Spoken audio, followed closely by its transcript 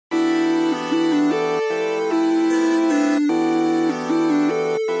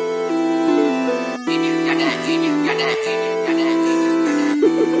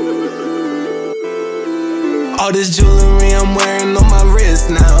All this jewelry I'm wearing on my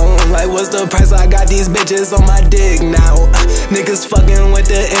wrist now. Like what's the price? I got these bitches on my dick now. Niggas fucking with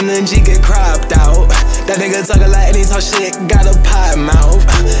the energy get cropped out. That nigga talking like any talk shit, got a pot mouth.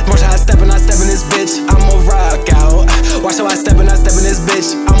 Watch how I step in this bitch, I'ma rock out. Watch how I step in this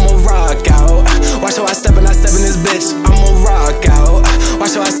bitch, I'ma rock out. Watch how I step in this bitch, I'ma rock out.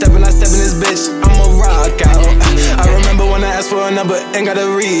 Watch how I step in this bitch, I'ma rock out. I remember when I asked for a number and got a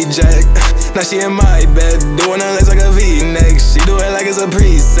reject. Now she in my bed, doing her legs like a V-neck. She do it like it's a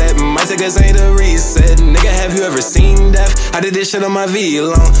preset. My tickets ain't a reset. Nigga, have you ever seen death? I did this shit on my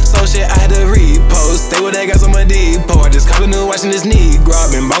V-Long. So shit, I had to repost. Stay with that guys on my depot. I just caught a new watching this Negro.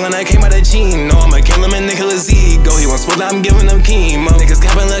 Been ballin', I came out of Chino. I'ma kill him and Nicholas Ego. He wants smoke, now I'm giving him chemo. Niggas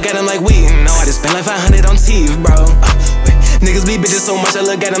cap and look at him like we know. I just spent like 500 on teeth, bro. Niggas be bitches so much, I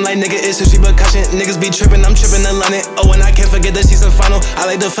look at them like nigga, it's just repercussion. Niggas be trippin', I'm trippin' in London. Oh, and I can't forget the season final. I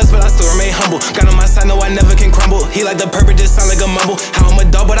like the fuss, but I still remain humble. Got on my side, no, I never can crumble. He like the purpose, just sound like a mumble. How I'm a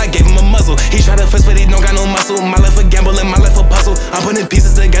dog, but I gave him a muzzle. He try to fuss, but he don't got no muscle. My life a gamble and my life a puzzle. I'm putting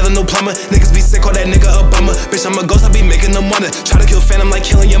pieces together, no plumber. Niggas be sick, call that nigga a bummer. Bitch, I'm a ghost, I be making them wonder. Try to kill Phantom like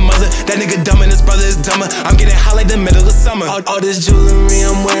killing your mother. That nigga dumb and his brother is dumber. I'm getting high like the middle of summer. All this jewelry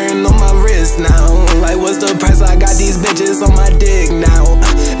I'm wearing on my wrist now. Like what's the price? I got these bitches on my dick now.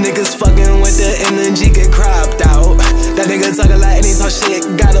 Niggas fucking with the energy get cropped out. That nigga talking like any talk shit,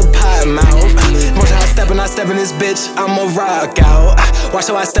 got a pot mouth. Watch how I step in this bitch, I'ma rock out.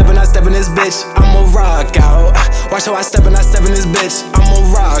 Watch how I step in this bitch, I'ma rock out. Watch how I step in this bitch, I'ma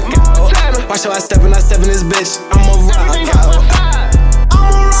rock out. Watch how I step in this bitch, I'ma rock out.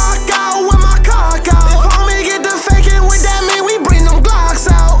 I'ma rock out with my cock out. If homie get the faking with that, mean we bring them Glocks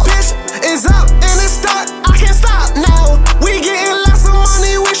out. Bitch, it's up and it's stuck, I can't stop now. We getting lots of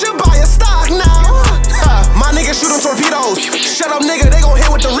money, we should buy a stock now. My niggas shoot them torpedoes. Shut up nigga, they gon'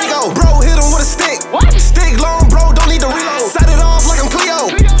 hit with the Rico. Bro, hit him with a stick. Stick long, bro, don't need to reload. Set it off like I'm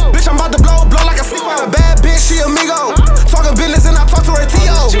Cleo. Bitch, I'm about to blow like a sleep. A bad bitch, she amigo. Talking business and I talk to her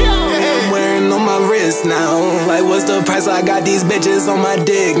T.O. I'm wearing on my wrist now. Like what's the price? I got these bitches on my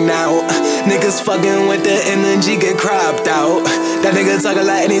dick now. Niggas fucking with the energy get cropped out. That nigga talking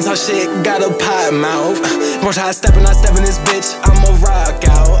like any talk shit, got a pot mouth. Watch how I step in this bitch, I'ma rock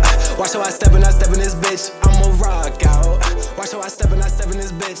out. Watch how I step in this bitch, I'ma rock out. Watch how I step in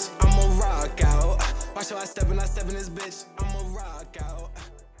this bitch, I'ma rock out. Watch how I step in this bitch, I'ma rock out.